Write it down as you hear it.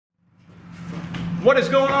What is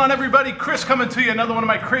going on, everybody? Chris coming to you, another one of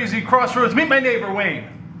my crazy crossroads. Meet my neighbor, Wayne.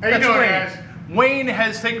 How you doing, Wayne. guys? Wayne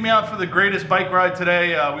has taken me out for the greatest bike ride today.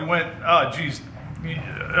 We went, what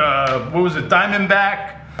was it,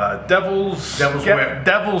 Diamondback,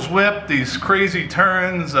 Devil's Whip, these crazy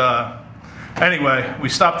turns. Anyway, we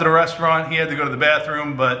stopped at a restaurant. He had to go to the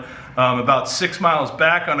bathroom, but about 6 miles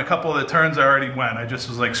back on a couple of the turns I already went. I just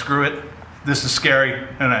was like, screw it. This is scary,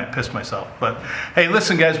 and I pissed myself. But hey,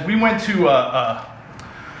 listen, guys, we went to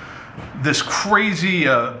this crazy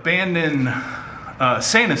abandoned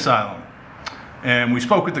sane asylum, and we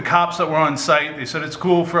spoke with the cops that were on site. They said it's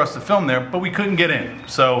cool for us to film there, but we couldn't get in.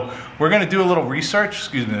 So we're gonna do a little research.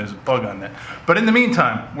 Excuse me, there's a bug on there. But in the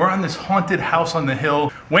meantime, we're on this haunted house on the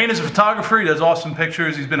hill. Wayne is a photographer. He does awesome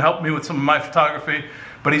pictures. He's been helping me with some of my photography.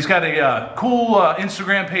 But he's got a cool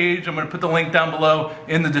Instagram page. I'm going to put the link down below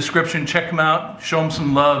in the description. Check him out. Show him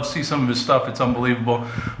some love. See some of his stuff. It's unbelievable.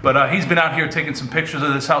 But he's been out here taking some pictures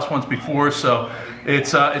of this house once before, so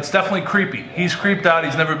it's definitely creepy. He's creeped out.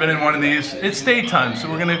 He's never been in one of these. It's daytime, so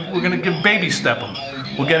we're gonna give baby step him.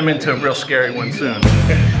 We'll get him into a real scary one soon.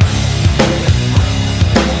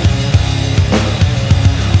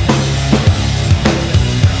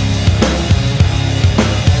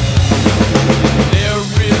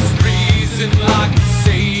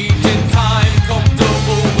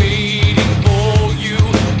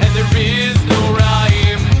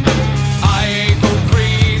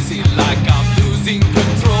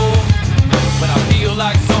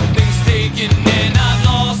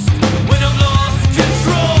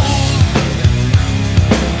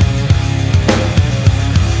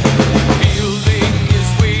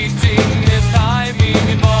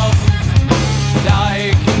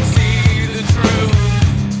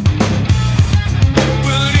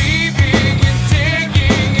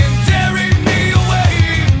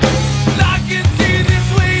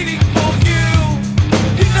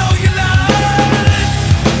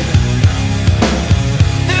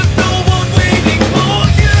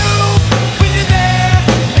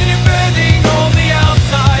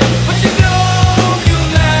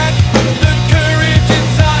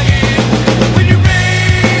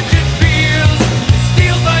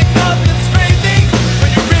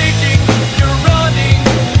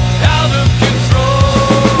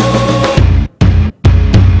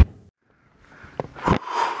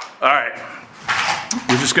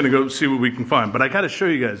 Just gonna go see what we can find, but I gotta show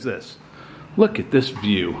you guys this. Look at this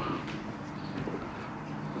view.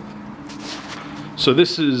 So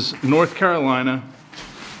this is North Carolina.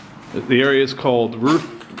 The area is called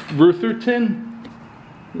Rutherford.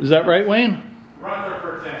 Is that right, Wayne?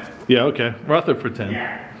 Rutherford. Yeah, okay, Rutherford.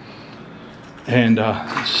 Yeah. And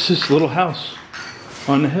it's this little house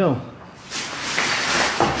on the hill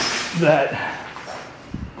that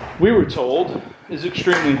we were told is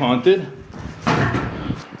extremely haunted.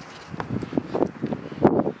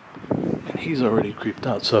 He's already creeped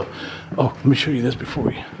out. So, oh, let me show you this before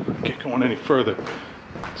we get going any further.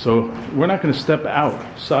 So we're not going to step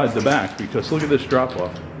outside the back because look at this drop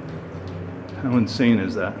off. How insane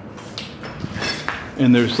is that?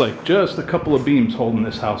 And there's like just a couple of beams holding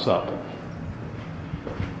this house up.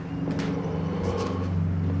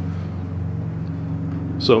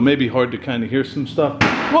 So it may be hard to kind of hear some stuff.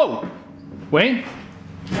 Whoa! Wayne?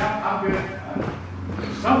 Yeah, I'm good.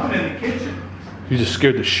 Something in the kitchen. You just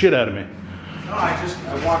scared the shit out of me. No,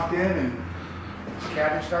 I walked in and the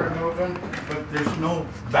cabinet started moving, but there's no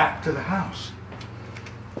back to the house.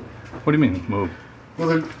 What do you mean, move?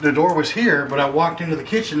 Well, the door was here, but I walked into the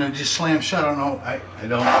kitchen and it just slammed shut. I don't know.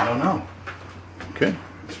 I don't know. Okay.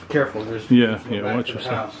 Just be careful. There's yeah, no back watch to the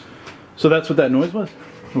yourself. house. So that's what that noise was?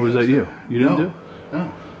 Or was that you? You didn't do?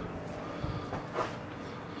 No.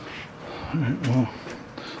 All right, well,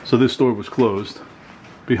 so this door was closed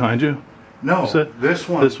behind you? No, this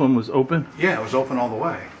one was open? Yeah, it was open all the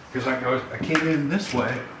way. Because I came in this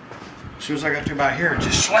way. As soon as I got to about here, it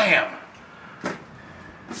just slammed.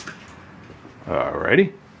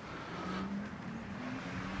 Alrighty.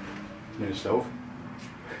 Need a stove?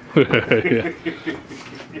 Yeah.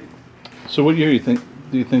 So what year do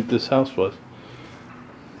you think this house was?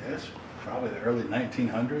 Yes, probably the early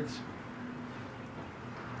 1900s.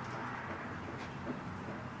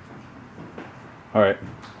 Alright.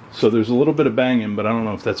 So there's a little bit of banging, but I don't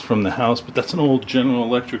know if that's from the house, but that's an old General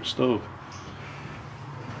Electric stove.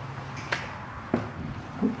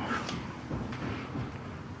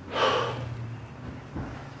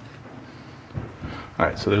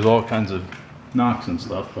 Alright, so there's all kinds of knocks and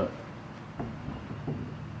stuff, but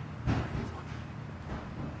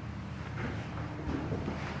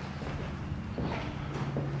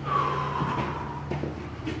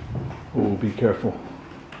oh, be careful.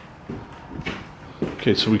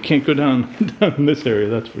 Okay, so we can't go down, down in this area,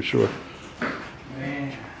 that's for sure.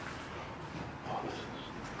 Man.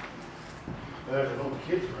 There's a little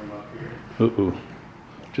kid's room up here. Uh-oh.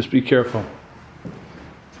 Just be careful.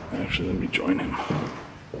 Actually, let me join him.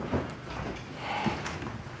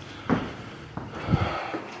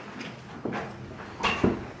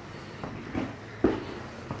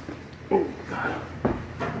 Oh, God.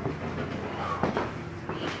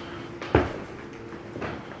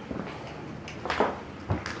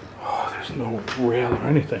 Oh, there's no rail or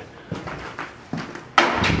anything.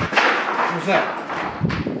 What's that?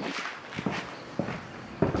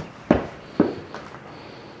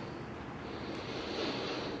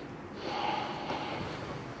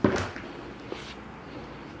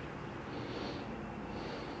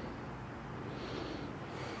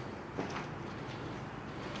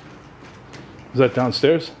 Is that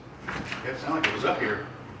downstairs? It sounded like it was up here.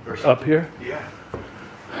 Or something. Up here? Yeah.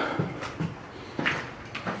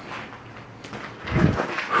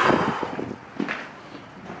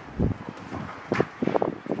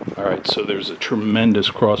 All right, so there's a tremendous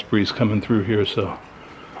cross breeze coming through here, so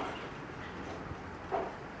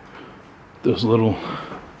those little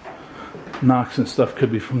knocks and stuff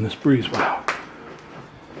could be from this breeze. Wow.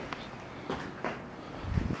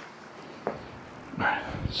 All right,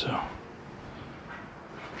 so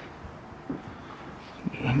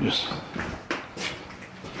and just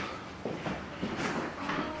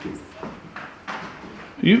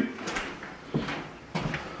you.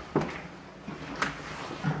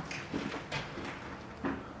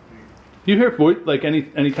 You hear voice, like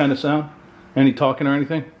any kind of sound? Any talking or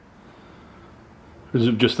anything? Or is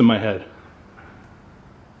it just in my head?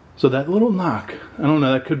 So that little knock, I don't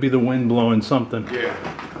know, that could be the wind blowing something. Yeah.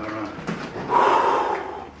 I don't know.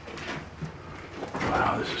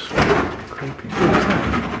 Wow, this is creepy.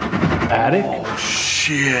 Attic? Oh,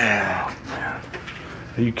 shit. Man.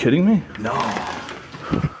 Are you kidding me? No.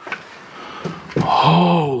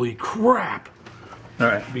 Holy crap. All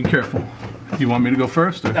right, be careful. You want me to go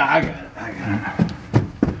first? Or? Nah, I got it. I got it.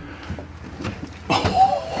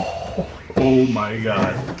 Oh my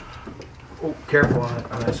God. Oh, careful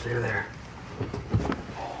on that stair there.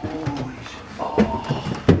 Holy shit.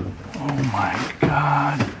 Oh my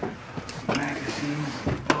God. Magazines,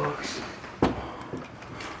 books.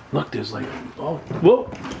 Look, there's like, oh, whoa.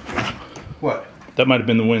 What? That might have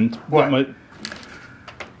been the wind. What? That might...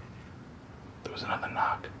 There was another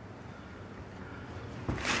knock.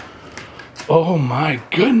 Oh my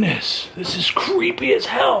goodness. This is creepy as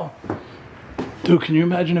hell. Dude, can you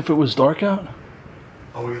imagine if it was dark out?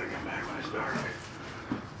 Oh, we gotta come back when it's dark.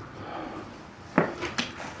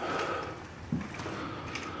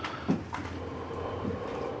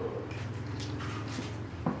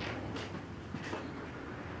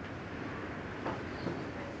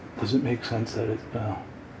 Does it make sense that it,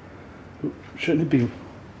 shouldn't it be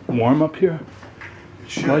warm up here? It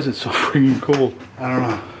should. Why is it so freaking cold? I don't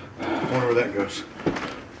know. I wonder where that goes.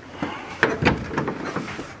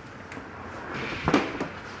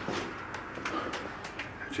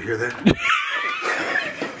 Did you hear that?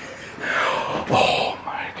 Oh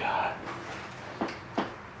my God.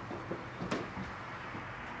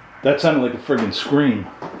 That sounded like a friggin' scream.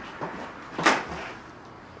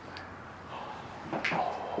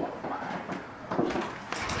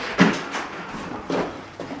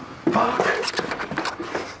 Fuck.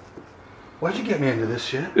 Why'd you get me into this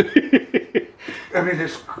shit? I mean,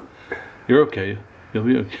 this. You're okay. You'll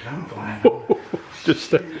be okay. I'm fine.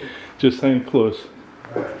 Just hang close.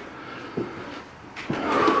 Alright.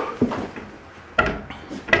 Holy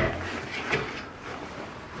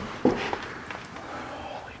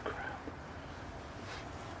crap.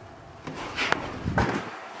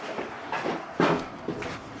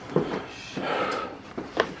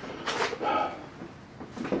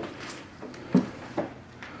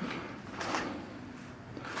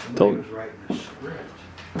 Somebody was writing a script.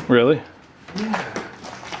 Really? Yeah.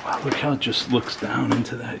 Wow, look how it just looks down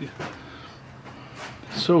into that.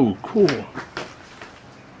 So cool.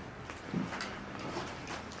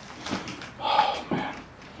 Oh, man.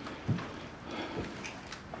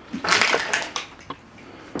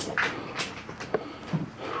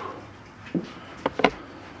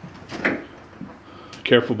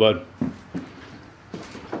 Careful, bud.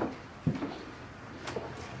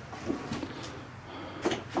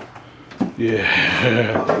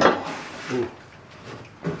 Yeah. Ooh.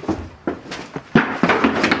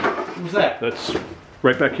 Who's that? That's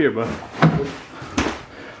right back here, bud.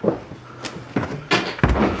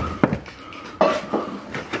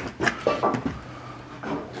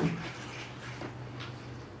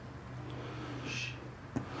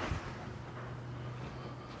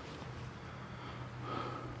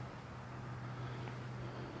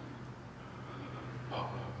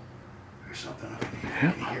 something up in here.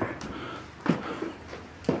 I can hear it.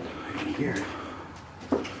 I can hear it.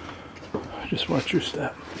 Just watch your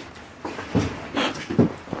step.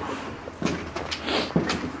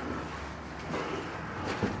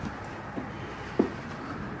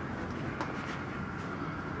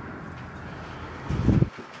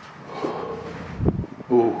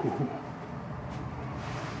 Ooh.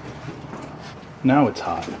 Now it's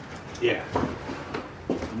hot. Yeah.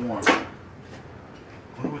 Warm. I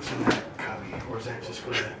wonder what's in that cubby, or is that just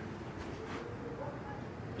good?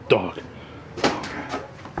 Dog. Okay.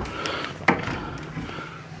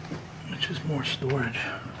 It's just more storage.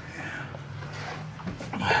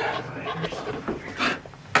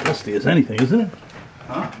 Dusty as anything, isn't it?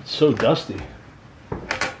 Huh? It's so dusty.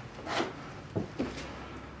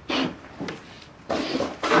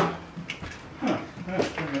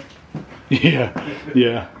 Yeah,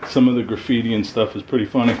 yeah. Some of the graffiti and stuff is pretty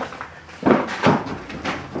funny.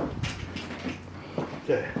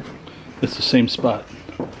 Okay. It's the same spot.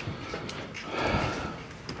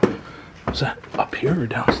 Was that up here or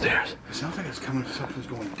downstairs? It sounds like it's coming. Something's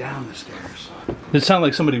going down the stairs. It sounded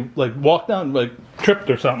like somebody like walked down, like tripped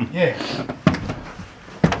or something. Yeah.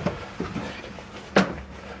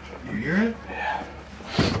 You hear it? Yeah.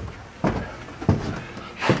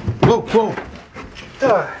 Whoa, whoa.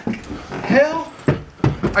 The hell?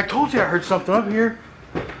 I told you I heard something up here.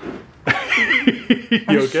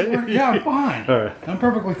 You okay? Yeah, I'm fine. All right. I'm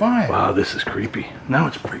perfectly fine. Wow, this is creepy. Now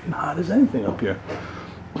it's freaking hot as anything up here.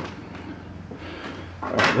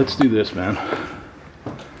 All right, let's do this, man.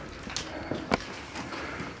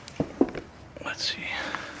 Let's see.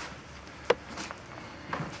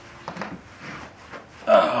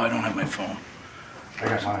 Oh, I don't have my phone. I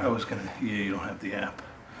got mine. I was gonna. Yeah, you don't have the app.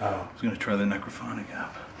 Oh. I was gonna try the necrophonic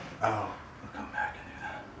app. Oh. I'll come back and do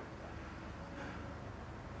that.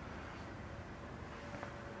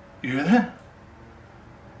 You hear that?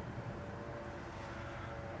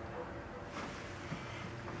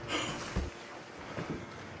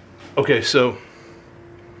 Okay, so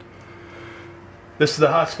this is the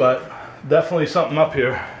hot spot. Definitely something up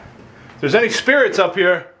here. If there's any spirits up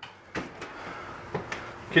here,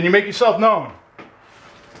 can you make yourself known?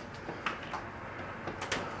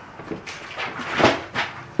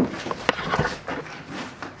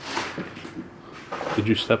 Did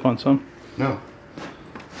you step on some? No.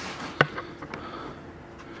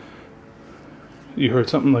 You heard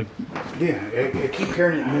something like... Yeah, I keep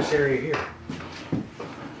hearing it in this area here.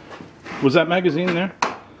 Was that magazine there?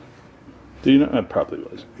 Do you know? It probably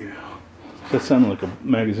was. Yeah. That sounded like a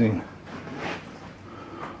magazine.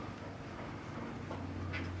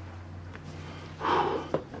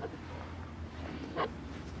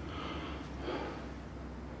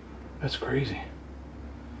 That's crazy.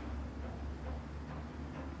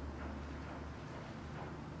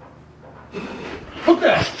 What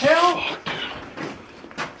the hell?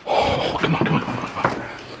 Oh, come on, come on, come on, come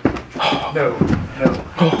on. No, no,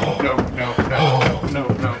 no, no, no, no, no, no,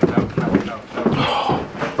 no, no,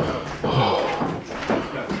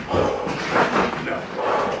 no.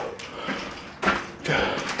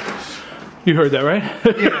 You heard that, right?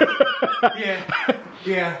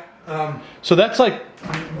 Yeah. So that's like...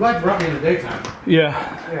 I'm glad you brought me in the daytime. Yeah.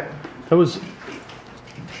 Yeah. That was...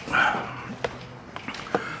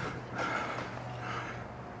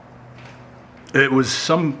 It was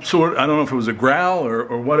some sort, I don't know if it was a growl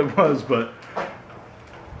or what it was, but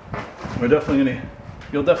we're definitely gonna,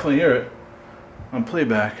 you'll definitely hear it on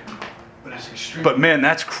playback. But that's extreme. But man,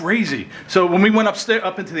 that's crazy. So when we went upstairs,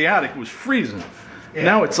 up into the attic, it was freezing. Yeah.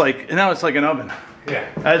 Now it's like an oven, Yeah.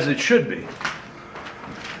 as it should be.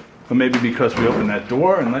 But maybe because we opened that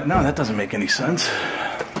door and no, that doesn't make any sense.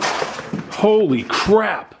 Holy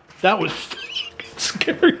crap, that was fucking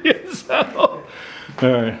scary as hell.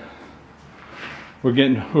 All right. We're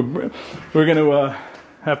gonna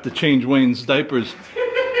have to change Wayne's diapers.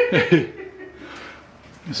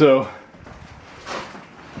 So,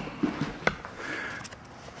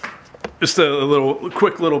 just a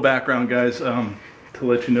quick little background, guys, to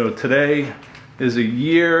let you know. Today is a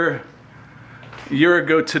year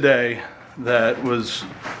ago today that was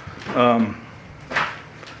the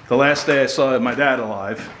last day I saw my dad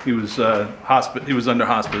alive. He was he was under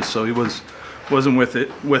hospice, so he wasn't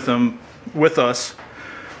with us,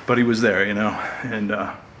 but he was there, you know. And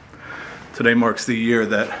today marks the year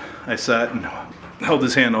that I sat and held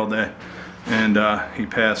his hand all day, and he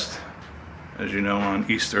passed, as you know, on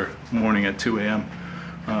Easter morning at 2 a.m.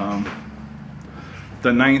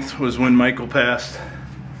 The 9th was when Michael passed,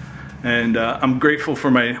 and I'm grateful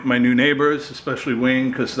for my new neighbors, especially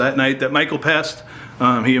Wayne, because that night that Michael passed,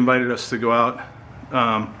 he invited us to go out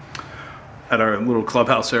at our little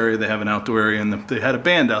clubhouse area. They have an outdoor area, and they had a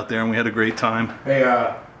band out there, and we had a great time. Hey,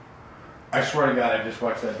 I swear to God, I just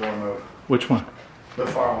watched that door move. Which one? The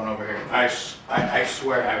far one over here. I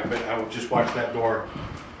swear, I would just watch that door.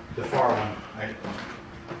 The far one.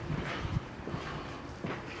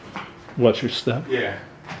 Watch your step? Yeah.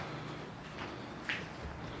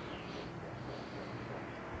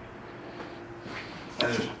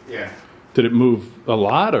 Yeah. Did it move a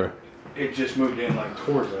lot, or? It just moved in like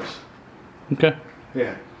towards us. Okay.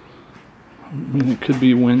 Yeah. I mean, it could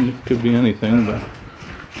be wind, it could be anything, but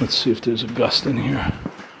let's see if there's a gust in here.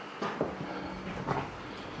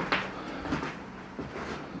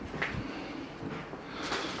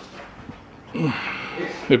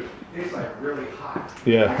 It's like really hot.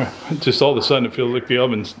 Yeah, just all of a sudden it feels like the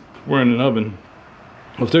oven's, we're in an oven.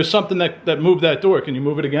 If there's something that moved that door, can you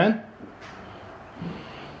move it again?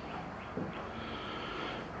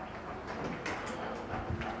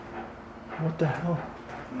 What the hell?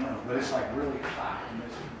 No, but it's like really hot in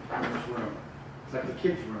this room. It's like the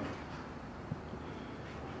kids' room.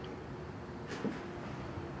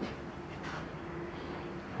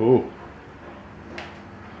 Ooh.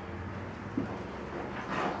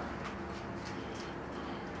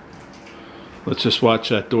 Let's just watch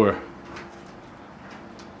that door.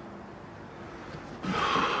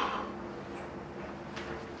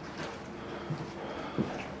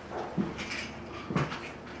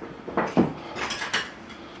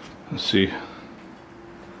 Let's see.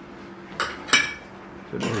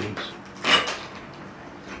 If it moves.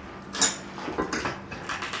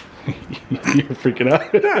 You're freaking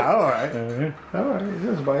out. Yeah, all right. All right.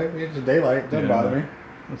 It's daylight. Doesn't bother me.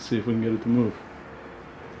 Let's see if we can get it to move.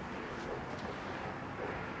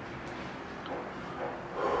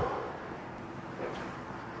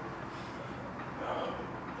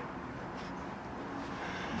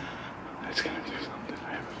 It's gonna do something.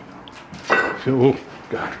 I have a feel. Oh,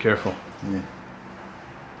 God, careful. Yeah.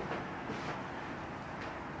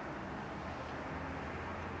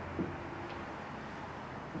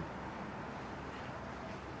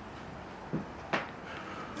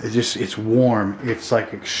 It's warm. It's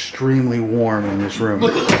like extremely warm in this room.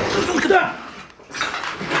 Look at that!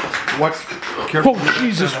 What's careful? Oh,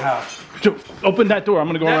 Jesus! Open that door. I'm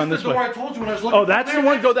gonna go around this way. That's the door I told you when I was looking. Oh, that's the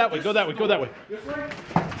one. Go that way. Go that way. Go that way. This way.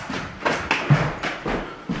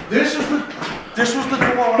 This was the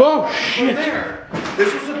door. Oh shit! There.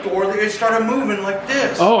 This was the door that it started moving like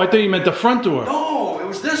this. Oh, I thought you meant the front door. No, it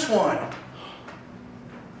was this one.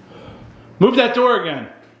 Move that door again.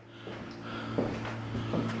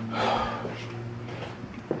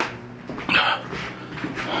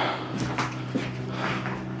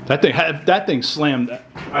 That thing slammed.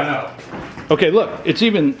 I know. Okay, look, it's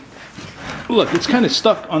kind of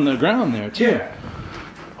stuck on the ground there too. Yeah.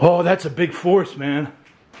 Oh, that's a big force, man.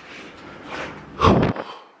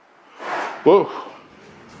 Whoa.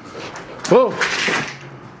 Whoa.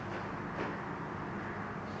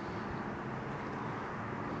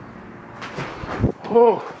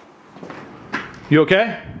 Whoa. You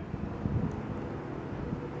okay?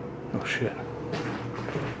 Oh shit.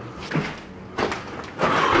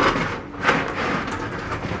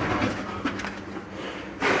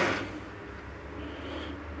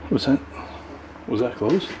 Was that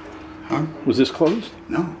closed? Huh? Was this closed?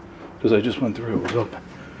 No. Because I just went through, it was open.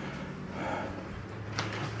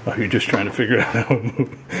 Oh, you're just trying to figure out how it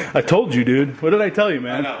moved. I told you, dude. What did I tell you,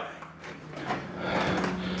 man? I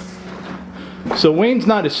know. So Wayne's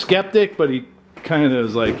not a skeptic, but he kind of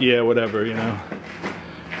is like, yeah, whatever, you know.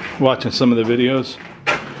 Watching some of the videos.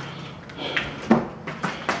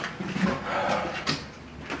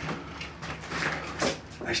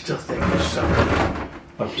 I still think there's something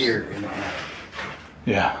up here in there.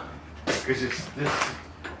 Yeah. Because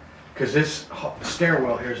this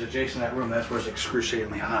stairwell here is adjacent to that room. That's where it's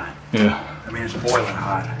excruciatingly hot. Yeah. I mean, it's boiling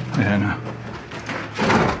hot. Yeah, I know.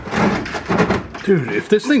 Dude, if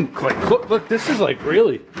this thing, like, look, this is like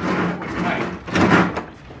really.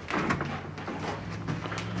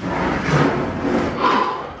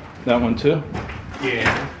 That one too?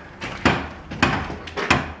 Yeah.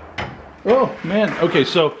 Oh, man. Okay,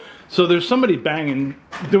 so there's somebody banging,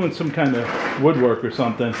 doing some kind of woodwork or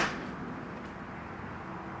something.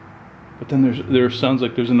 But then there sounds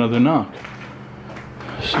like there's another knock.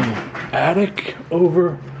 So attic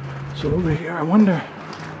over. So over here, I wonder.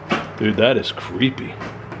 Dude, that is creepy.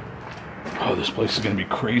 Oh, this place is gonna be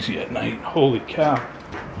crazy at night. Holy cow.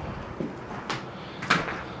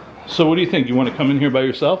 So what do you think? You want to come in here by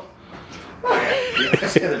yourself? I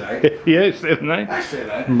stay the night. Yeah, stay the night? I stay the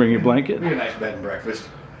night. And bring your blanket? Be a nice bed and breakfast.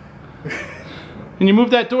 And you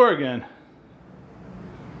move that door again.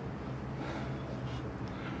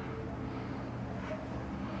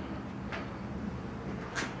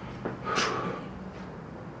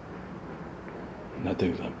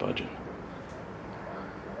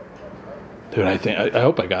 Dude, I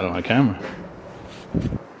hope I got it on camera.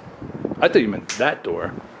 I thought you meant that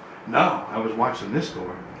door. No, I was watching this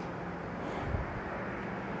door.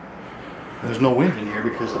 There's no wind in here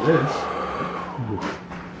because of this.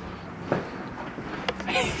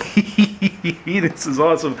 This is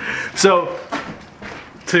awesome. So,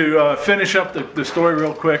 to finish up the story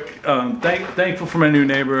real quick, thankful for my new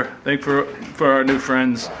neighbor. Thankful for our new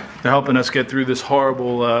friends. They're helping us get through this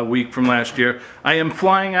horrible week from last year. I am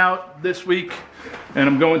flying out this week, and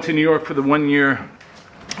I'm going to New York for the 1-year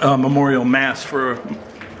memorial mass for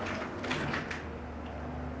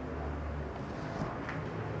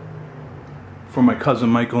my cousin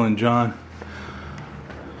Michael and John.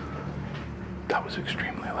 That was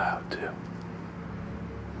extremely loud too.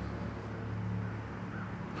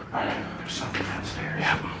 There's something downstairs.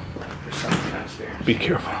 Yeah. There's something downstairs. Be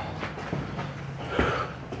careful.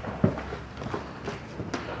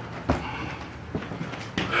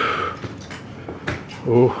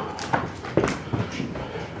 Oh.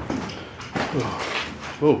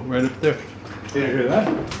 Oh, right up there. Did you hear that?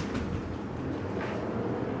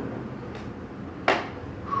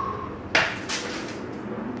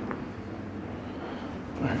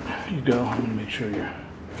 Alright, you go. I'm gonna make sure you're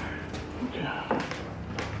okay.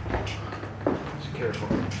 Just careful.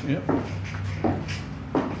 Yep.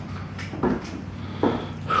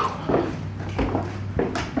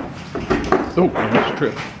 Oh, nice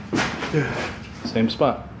trip. Yeah. Same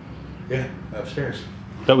spot. Yeah, upstairs.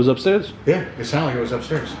 That was upstairs? Yeah, it sounded like it was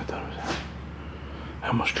upstairs. I thought it was. I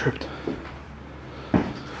almost tripped.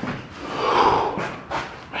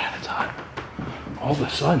 Man, it's hot. All of a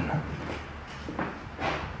sudden.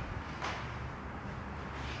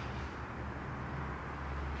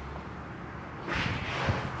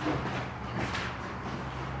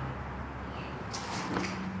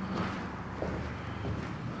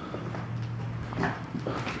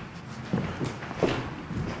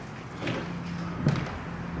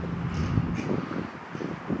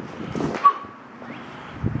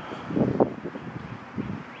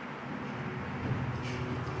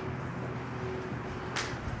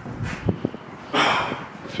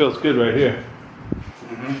 Feels good right here.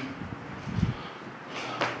 Mm-hmm.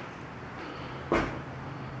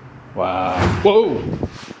 Wow. Whoa!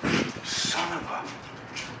 Son of a...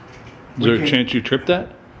 Is there a chance you tripped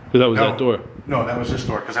that? Because that was that door. No, that was this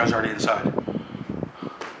door because I was already inside.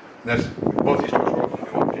 That's both these doors were open when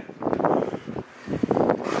we walked in.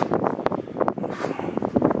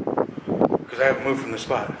 Because I haven't moved from the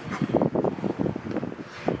spot.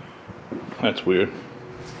 That's weird.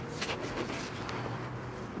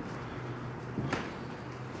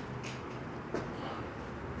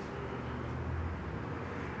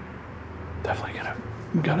 Definitely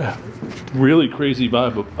got a really crazy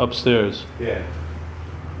vibe upstairs. Yeah.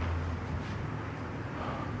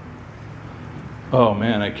 Oh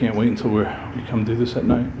man, I can't wait until we come do this at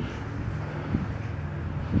night.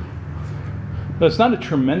 But it's not a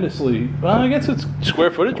tremendously, well, I guess it's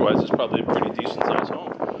square footage wise, it's probably a pretty decent sized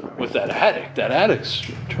home. With that attic, that attic's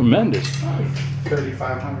tremendous.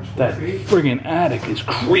 3,500 square That feet. friggin' attic is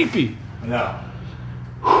creepy. No.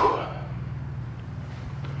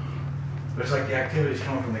 It's like the activity's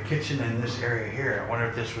coming from the kitchen and this area here. I wonder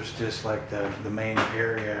if this was just like the main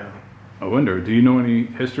area. I wonder, do you know any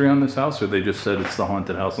history on this house, or they just said it's the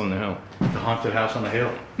haunted house on the hill? The haunted house on the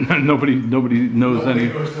hill. Nobody knows Nobody any.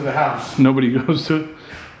 goes to the house. Nobody goes to it.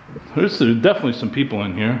 There's definitely some people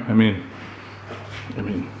in here. I mean,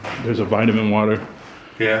 there's a vitamin water.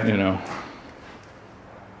 Yeah. You know.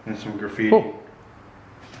 And some graffiti. Oh.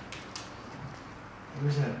 What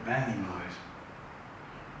is that banging noise?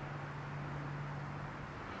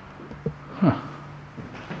 Huh.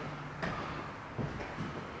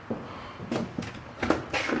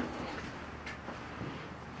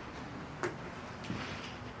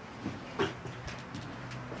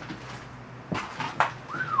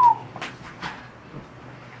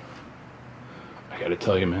 I gotta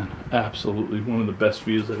tell you, man, absolutely one of the best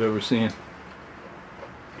views I've ever seen.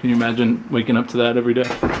 Can you imagine waking up to that every day?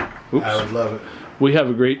 Oops. I would love it. We have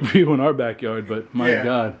a great view in our backyard, but my Yeah.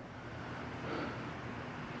 God.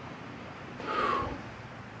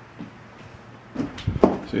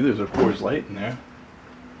 See, there's a Coors Light in there.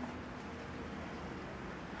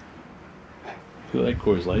 You like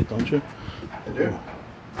Coors Light, don't you? I do.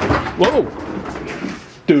 Whoa!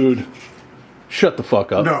 Dude, shut the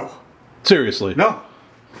fuck up. No. Seriously. No.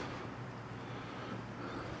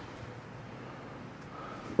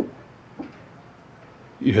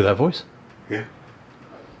 You hear that voice? Yeah.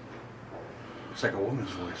 It's like a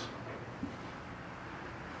woman's voice.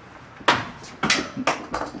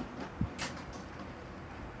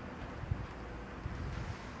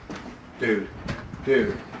 Dude.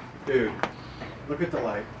 Look at the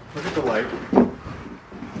light. Look at the light.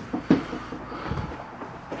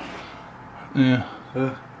 Yeah.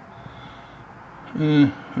 I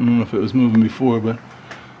don't know if it was moving before, but.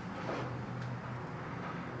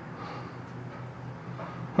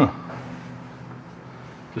 Huh.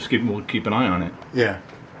 Just keep an eye on it. Yeah.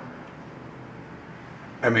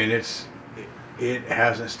 I mean, it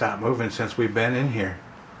hasn't stopped moving since we've been in here.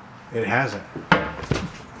 It hasn't.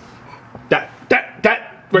 That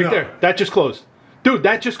right there. That just closed, dude.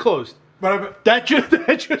 That just closed. But that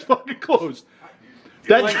just fucking closed.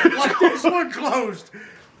 That like, just like closed. this one closed.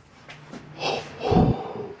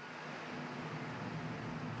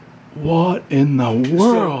 What in the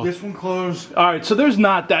world? So this one closed. All right, so there's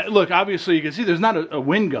not that. Look, obviously you can see there's not a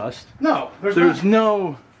wind gust. No, There is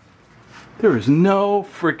no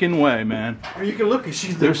freaking way, man. I mean, you can look and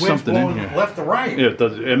see the There's wind's something in blowing here. left to right. Yeah, it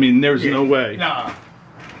does. I mean, there's no way Nah.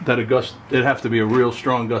 that a gust. It'd have to be a real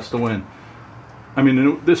strong gust of wind. I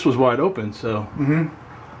mean, this was wide open, so. Mm-hmm.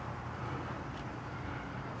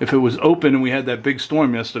 If it was open and we had that big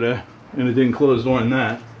storm yesterday, and it didn't close during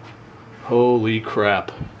that, holy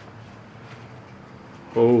crap.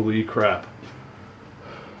 Holy crap.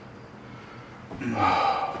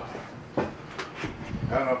 I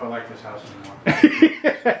don't know if I like this house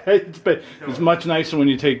anymore. It's much nicer when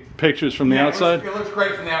you take pictures from the outside. It looks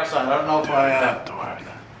great from the outside. I don't know if That door. I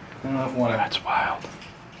don't know if I want to. That's wild.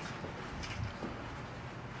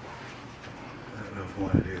 I don't know if I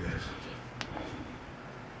want to do this.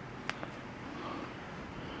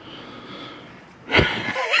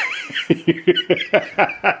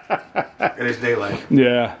 It is daylight.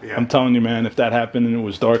 Yeah, Yeah. I'm telling you, man. If that happened and it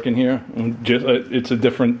was dark in here, it's a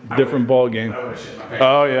different ball game.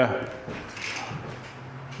 Oh yeah.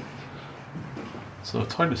 So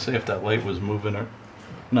it's hard to say if that light was moving or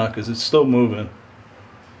not, because it's still moving.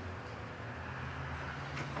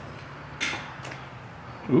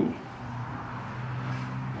 Ooh.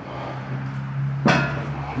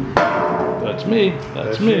 That's me.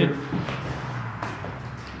 That's me. you.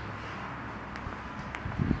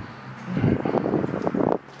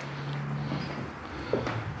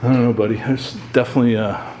 I don't know, buddy. There's definitely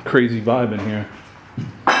a crazy vibe in here.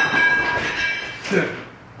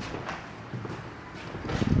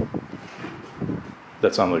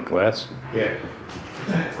 That sound like glass? Yeah.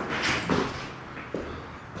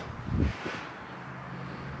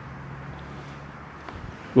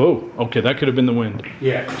 Whoa. Okay, that could have been the wind.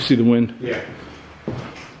 Yeah. See the wind? Yeah.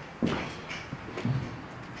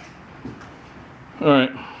 All right.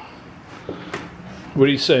 What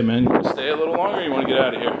do you say, man? You want to stay a little longer or you want to get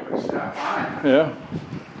out of here? I'm fine. Yeah?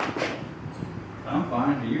 I'm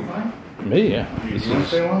fine. Are you fine? Me, yeah. You want to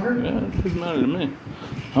stay longer? Yeah, it doesn't matter to me.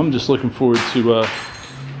 I'm just looking forward to,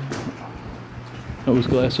 that was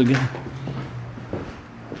glass again.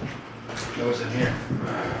 No, it's in here.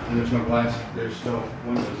 And there's no glass. There's no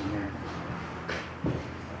windows in here.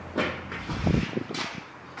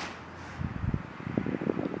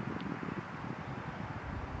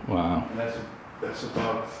 Wow. And that's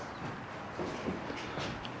above.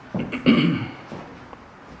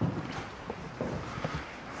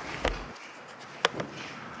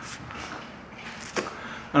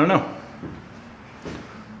 I don't know. What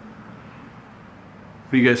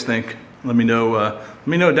do you guys think? Let me know. Let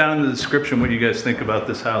me know down in the description what you guys think about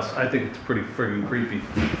this house. I think it's pretty friggin' creepy,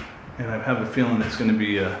 and I have a feeling it's going to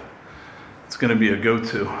be a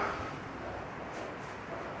go-to.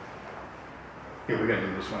 Yeah, we gotta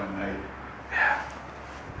do this one at night. Yeah,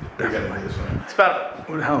 We gotta do this one. it's about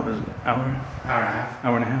what the hell is it? Hour and a half.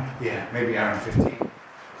 Hour and a half. Yeah, maybe hour and 15.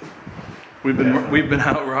 We've been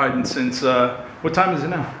out riding since. What time is it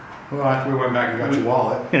now? Well, after we went back and got your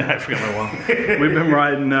wallet. Yeah, I forgot my wallet. We've been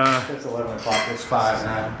riding. It's 11 o'clock. It's 5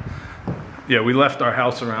 now. Yeah, we left our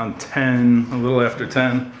house around 10, a little after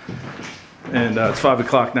 10, and it's 5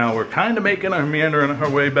 o'clock now. We're kind of meandering our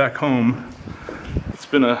way back home. It's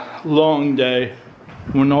been a long day.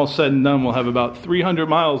 When all's said and done, we'll have about 300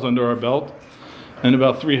 miles under our belt and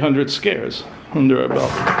about 300 scares under our belt.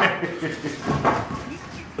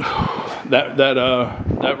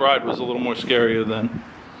 That ride was a little more scarier than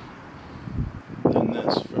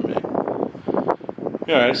this for me.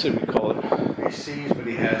 Yeah, I say we call it. He sees, but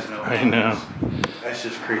he has no. I know. That's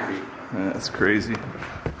just creepy. That's crazy.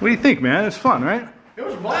 What do you think, man? It's fun, right? It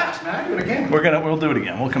was a blast, man. Do it again. We'll do it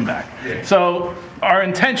again. We'll come back. Yeah. So our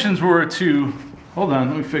intentions were to, hold on,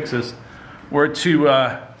 let me fix this. Were to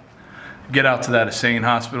get out to that insane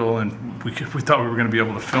hospital, and we thought we were going to be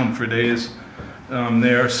able to film for days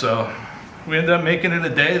there. So we ended up making it a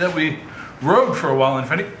day that we rode for a while. And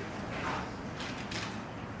if any,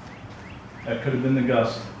 That could have been the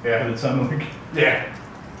gust. Yeah. But it sounded like. Yeah.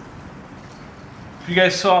 If you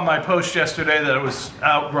guys saw my post yesterday that I was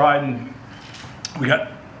out riding, we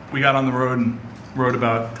got on the road and rode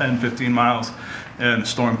about 10, 15 miles, and the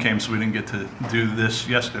storm came, so we didn't get to do this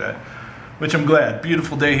yesterday. Which I'm glad.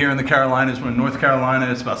 Beautiful day here in the Carolinas. We're in North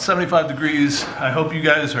Carolina. It's about 75 degrees. I hope you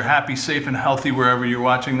guys are happy, safe, and healthy wherever you're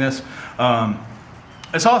watching this.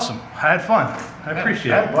 It's awesome. I had fun. I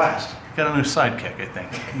appreciate it. I had a blast. Got a new sidekick, I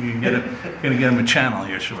think. Gonna get him a channel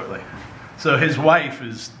here shortly. So his wife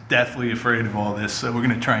is deathly afraid of all this, so we're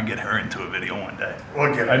gonna try and get her into a video one day.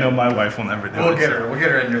 We'll get her. I know my wife will never do it. We'll get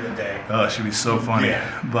her into the day. Oh, she'd be so funny.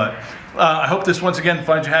 Yeah. But I hope this once again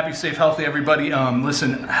finds you happy, safe, healthy, everybody.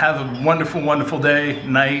 Listen, have a wonderful, wonderful day,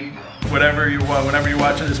 night, whenever you're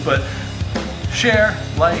watching this. But share,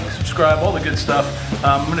 like, subscribe, all the good stuff.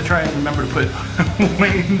 I'm gonna try and remember to put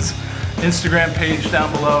Wayne's Instagram page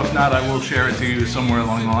down below. If not, I will share it to you somewhere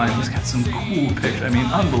along the line. He's got some cool pictures. I mean,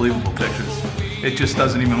 unbelievable pictures. It just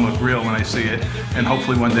doesn't even look real when I see it. And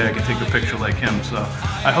hopefully one day I can take a picture like him. So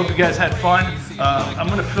I hope you guys had fun. I'm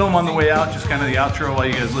gonna film on the way out, just kind of the outro while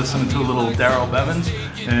you guys listen to a little Daryl Bevins.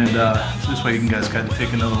 And so this way you guys kind of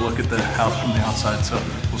take another look at the house from the outside. So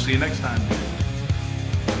we'll see you next time.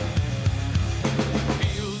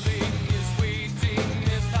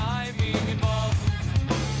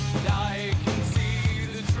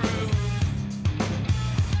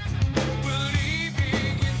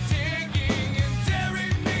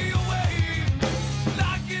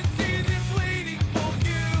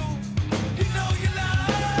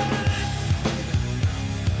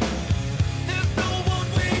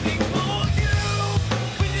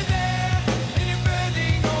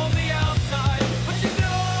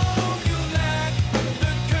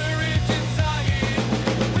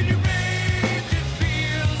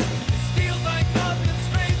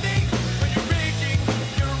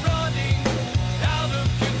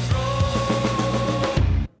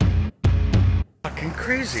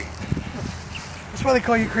 Crazy. That's why they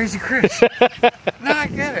call you Crazy Chris. Now I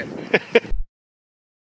get it.